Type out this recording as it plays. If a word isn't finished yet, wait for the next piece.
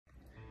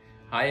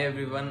Hi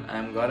everyone, I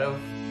am Gaurav.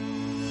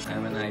 I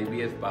am an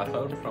IBS pass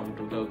out from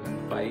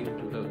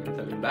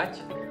 2005-2007 batch,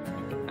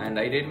 and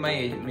I did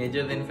my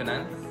majors in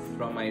finance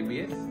from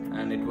IBS,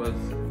 and it was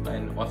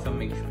an awesome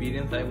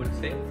experience, I would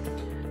say.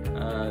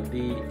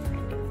 The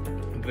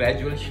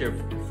gradual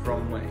shift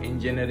from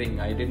engineering,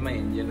 I did my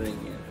engineering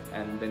here,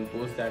 and then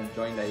post that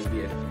joined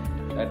IBS.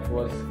 That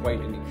was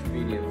quite an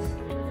experience.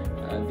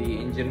 The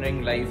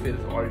engineering life is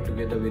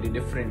altogether very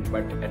different,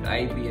 but at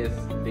IBS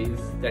there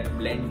is that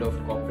blend of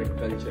corporate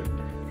culture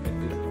that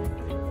is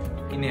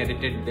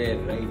inherited there,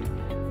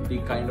 right? The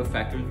kind of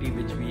faculty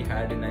which we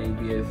had in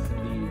IBS,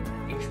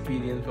 the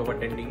experience of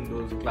attending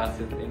those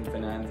classes in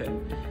finance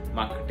and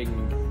marketing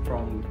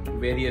from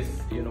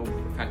various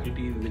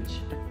faculties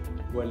which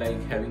were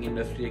like having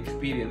industry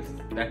experience,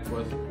 that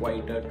was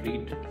quite a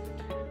treat.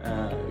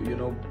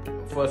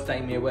 First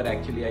time ever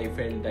actually I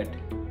felt that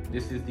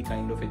this is the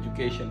kind of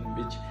education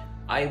which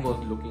I was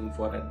looking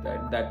for at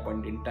that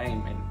point in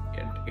time, and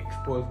it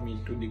exposed me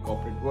to the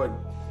corporate world.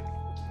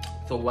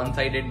 So once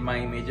I did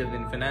my majors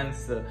in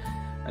finance,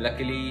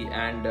 luckily,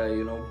 and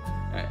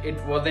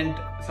it wasn't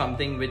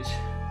something which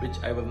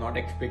I was not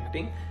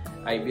expecting.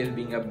 IBS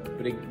being a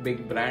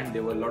big brand,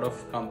 there were a lot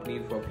of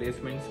companies for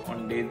placements.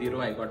 On day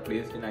zero I got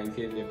placed in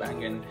ICFAI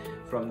bank, and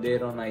from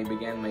there on I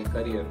began my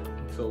career.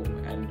 So,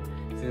 and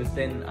since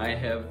then I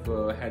have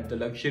had the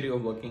luxury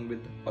of working with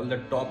all the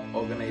top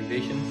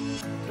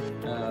organizations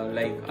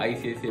like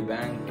ICFAI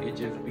Bank,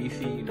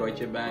 HSBC,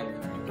 Deutsche Bank,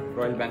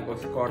 Royal Bank of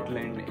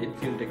Scotland,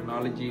 HCL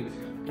Technologies,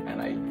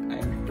 and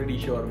I'm pretty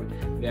sure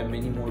there are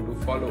many more to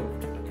follow.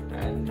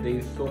 And there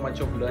is so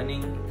much of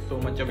learning, so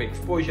much of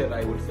exposure,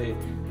 I would say,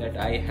 that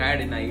I had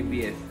in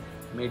IBS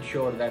made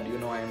sure that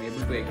I am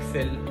able to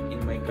excel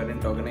in my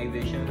current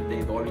organization. There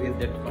is always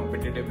that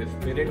competitive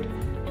spirit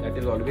that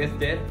is always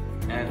there,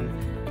 and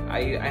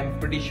I'm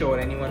pretty sure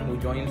anyone who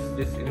joins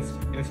this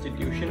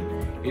institution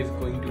is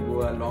going to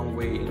go a long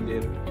way in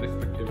their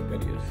respective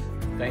careers.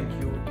 Thank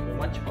you so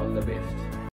much. All the best.